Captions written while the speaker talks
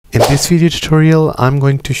In this video tutorial, I'm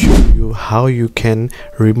going to show you how you can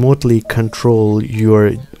remotely control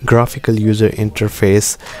your graphical user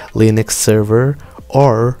interface Linux server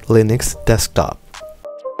or Linux desktop.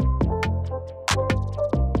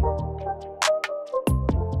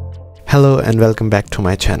 Hello and welcome back to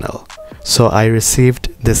my channel. So I received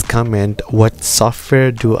this comment, what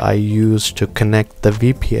software do I use to connect the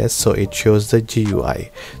VPS so it shows the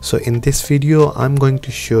GUI. So in this video I'm going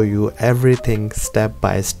to show you everything step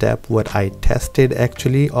by step, what I tested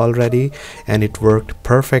actually already, and it worked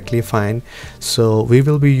perfectly fine. So we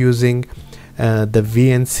will be using the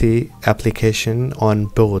VNC application on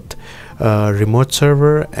both remote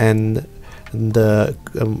server and the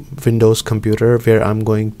Windows computer, where I'm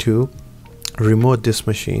going to remote this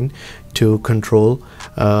machine to control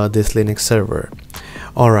this Linux server.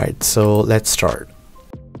 Alright, so let's start.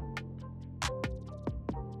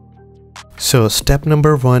 So step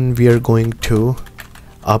number one, we are going to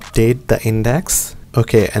update the index,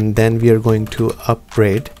 okay, and then we are going to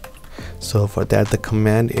upgrade. So for that the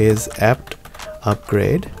command is apt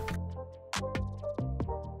upgrade.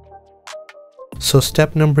 So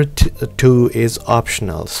step number two is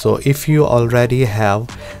optional. So if you already have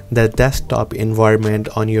the desktop environment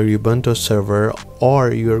on your Ubuntu server,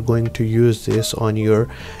 or you're going to use this on your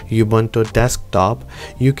Ubuntu desktop,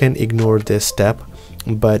 you can ignore this step.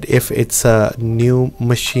 But if it's a new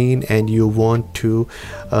machine and you want to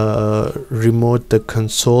remote the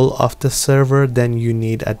console of the server, then you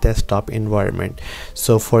need a desktop environment.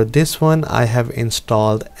 So for this one I have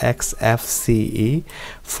installed XFCE.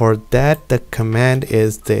 For that the command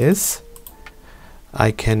is this.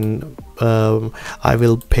 I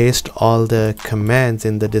will paste all the commands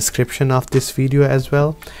in the description of this video as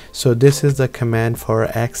well. So this is the command for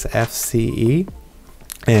XFCE.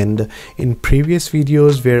 And in previous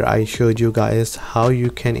videos where I showed you guys how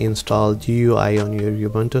you can install GUI on your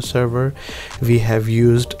Ubuntu server, we have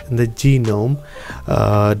used the GNOME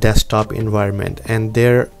desktop environment, and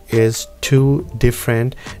there is two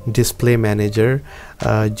different display manager,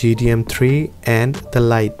 GDM3 and the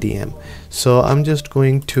LightDM. So I'm just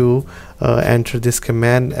going to enter this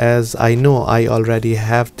command, as I know I already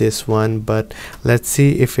have this one, but let's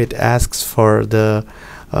see if it asks for the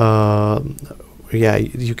yeah,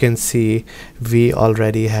 you can see we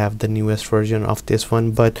already have the newest version of this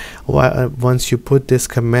one, but once you put this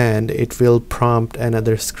command, it will prompt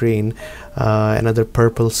another screen, another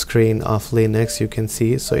purple screen of Linux, you can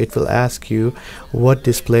see. So it will ask you what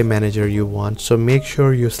display manager you want, so make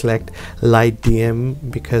sure you select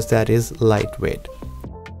LightDM because that is lightweight.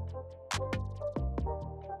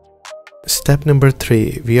 Step number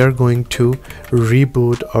three, we are going to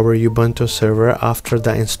reboot our Ubuntu server after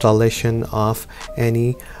the installation of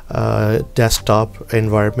any desktop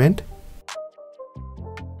environment.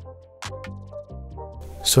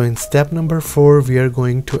 So in step number four, we are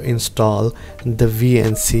going to install the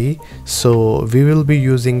VNC. So we will be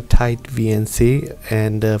using tight VNC,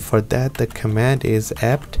 and for that the command is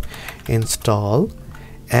apt install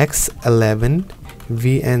x11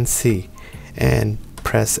 VNC and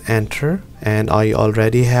press enter. And I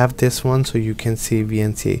already have this one, so you can see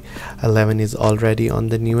VNC 11 is already on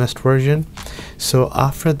the newest version. So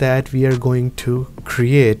after that we are going to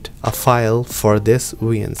create a file for this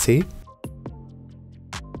VNC.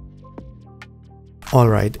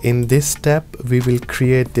 Alright, in this step we will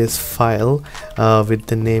create this file with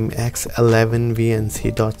the name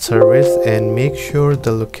x11vnc.service, and make sure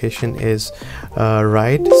the location is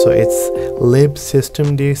right. So it's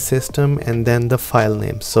libsystemd system and then the file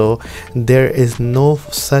name. So there is no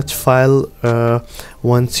such file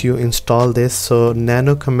once you install this. So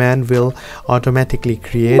nano command will automatically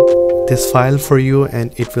create this file for you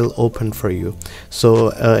and it will open for you.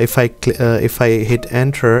 So if I hit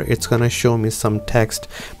enter, it's gonna show me some text,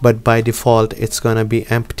 but by default it's gonna be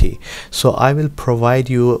empty. So I will provide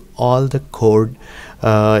you all the code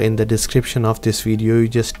in the description of this video. You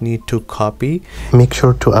just need to copy, make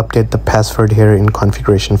sure to update the password here in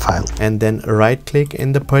configuration file, and then right click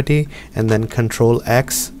in the putty and then Control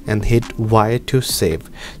X and hit Y to save.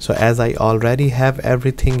 So as I already have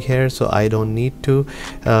everything here, so I don't need to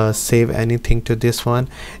save anything to this one.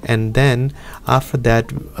 And then after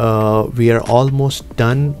that we are almost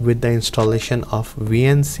done with the installation of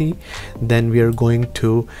VNC. Then we are going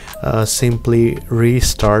to simply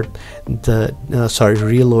restart the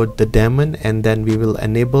reload the daemon, and then we will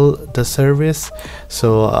enable the service.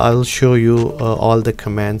 So I'll show you all the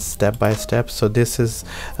commands step by step. So this is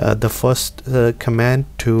the first command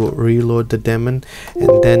to reload the daemon,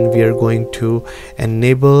 and then we are going to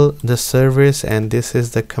enable the service, and this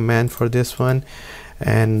is the command for this one.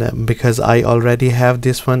 and because I already have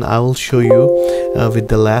this one, I will show you with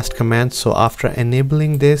the last command. So after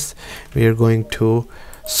enabling this, we are going to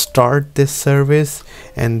start this service,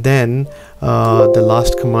 and then the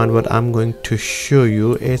last command what I'm going to show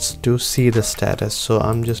you is to see the status. So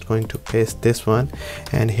I'm just going to paste this one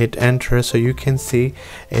and hit enter, so you can see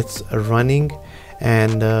it's running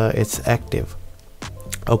and it's active.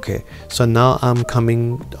 Okay, so now I'm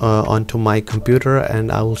coming onto my computer,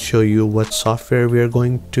 and I will show you what software we are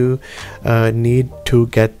going to need to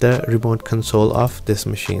get the remote console of this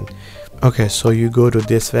machine. Okay, so you go to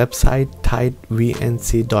this website, type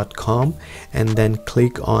vnc.com, and then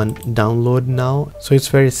click on download now. So it's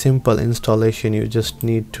very simple installation. You just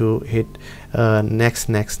need to hit next,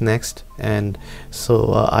 and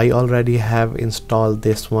so I already have installed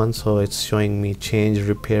this one, so it's showing me change,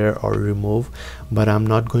 repair or remove, but I'm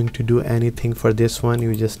not going to do anything for this one.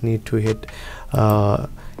 You just need to hit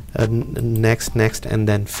next and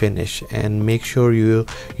then finish, and make sure you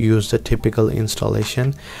use the typical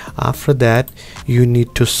installation. After that, you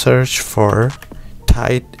need to search for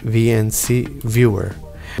type VNC viewer.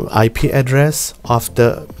 IP address of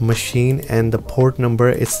the machine and the port number,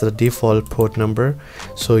 it's the default port number,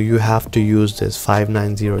 so you have to use this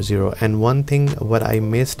 5900. And one thing what I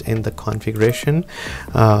missed in the configuration,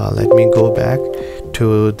 let me go back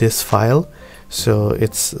to this file. So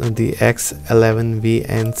it's the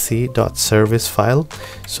x11vnc.service file.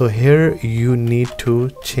 So here you need to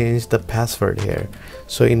change the password here.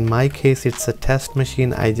 So in my case, it's a test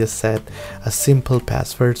machine. I just set a simple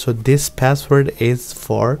password. So this password is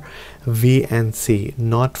for VNC,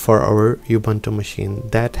 not for our Ubuntu machine.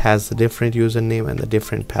 That has a different username and a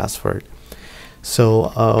different password.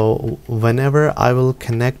 So whenever I will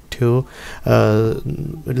connect to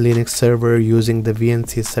Linux server using the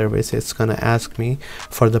VNC service, it's gonna ask me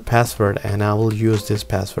for the password, and I will use this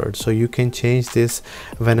password. So you can change this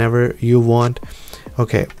whenever you want.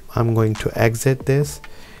 Okay, I'm going to exit this,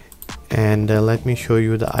 and let me show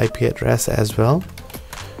you the IP address as well.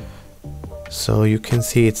 So you can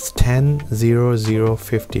see it's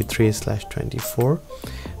 10.00.53/24.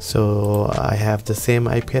 So I have the same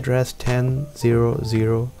IP address,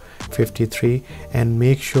 10.00.53, and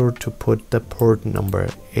make sure to put the port number.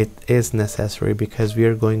 It is necessary because we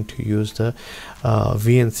are going to use the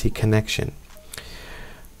VNC connection.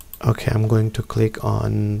 Okay, I'm going to click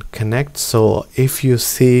on connect. So if you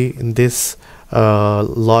see in this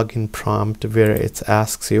login prompt where it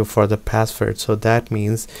asks you for the password, so that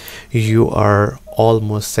means you are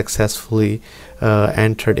almost successfully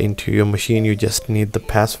entered into your machine. You just need the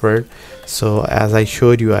password. So as I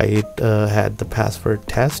showed you, I had the password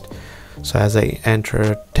test. So as I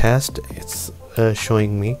enter test, it's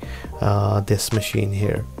showing me this machine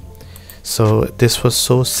here. So this was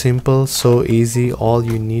so simple, so easy. All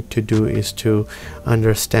you need to do is to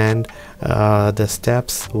understand the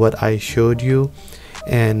steps what I showed you.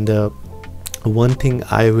 And one thing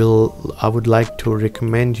I would like to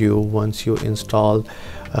recommend you, once you install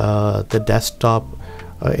the desktop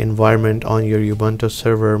environment on your Ubuntu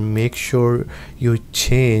server, make sure you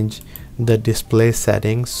change the display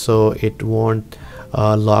settings so it won't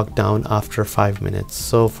lock down after 5 minutes.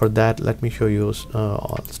 So for that, let me show you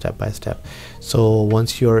all step by step. So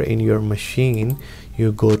once you're in your machine,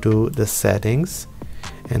 you go to the settings,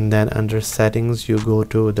 and then under settings you go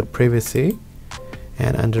to the privacy,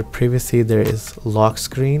 and under privacy there is lock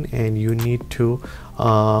screen, and you need to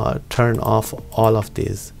turn off all of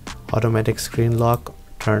these. Automatic screen lock,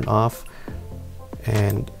 turn off,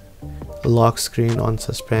 and lock screen on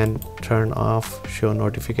suspend, turn off, show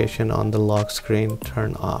notification on the lock screen,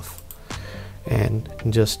 turn off, and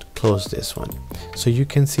just close this one. So you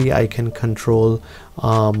can see I can control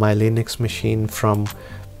my Linux machine from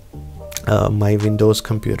my Windows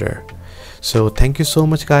computer. So thank you so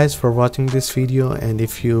much guys for watching this video, and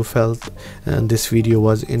if you felt this video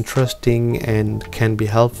was interesting and can be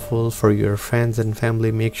helpful for your friends and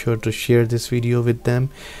family, make sure to share this video with them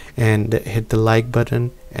and hit the like button,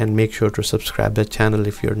 and make sure to subscribe the channel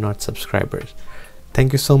if you're not subscribers.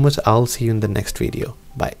 Thank you so much. I'll see you in the next video.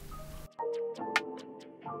 Bye.